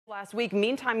Last week,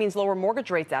 meantime, means lower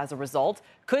mortgage rates as a result.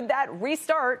 Could that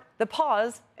restart the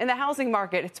pause in the housing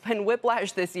market? It's been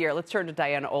whiplash this year. Let's turn to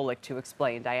Diana Olick to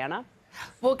explain. Diana?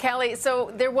 Well, Kelly,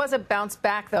 so there was a bounce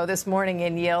back, though, this morning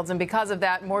in yields. And because of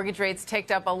that, mortgage rates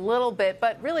ticked up a little bit,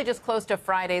 but really just close to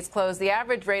Friday's close. The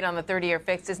average rate on the 30-year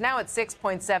fixed is now at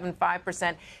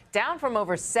 6.75%, down from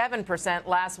over 7%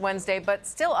 last Wednesday, but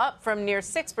still up from near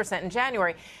 6% in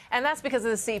January. And that's because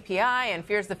of the CPI and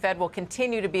fears the Fed will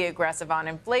continue to be aggressive on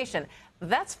inflation.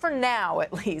 That's for now,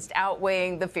 at least,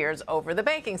 outweighing the fears over the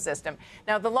banking system.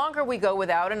 Now, the longer we go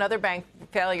without another bank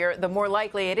failure, the more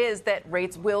likely it is that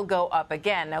rates will go up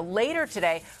again. Now, later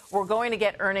today, we're going to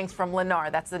get earnings from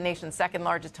Lennar. That's the nation's second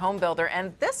largest home builder.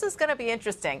 And this is going to be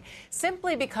interesting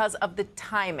simply because of the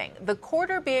timing. The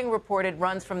quarter being reported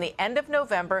runs from the end of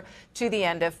November to the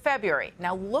end of February.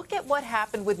 Now, look at what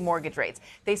happened with mortgage rates.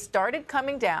 They started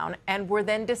coming down and were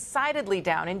then decidedly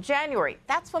down in January.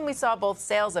 That's when we saw both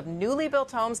sales of newly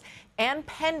built homes and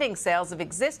pending sales of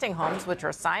existing homes, which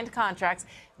are signed contracts,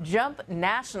 jump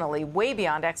nationally way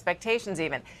beyond expectations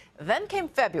even. Then came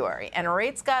February, and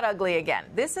rates got ugly again.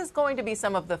 This is going to be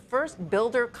some of the first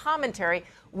builder commentary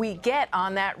we get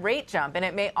on that rate jump, and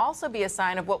it may also be a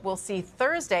sign of what we'll see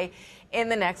Thursday in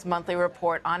the next monthly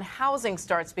report on housing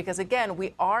starts, because, again,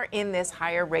 we are in this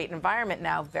higher rate environment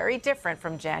now, very different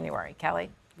from January. Kelly?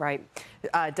 Right.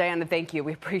 Diana, thank you.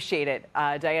 We appreciate it.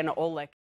 Diana Olick.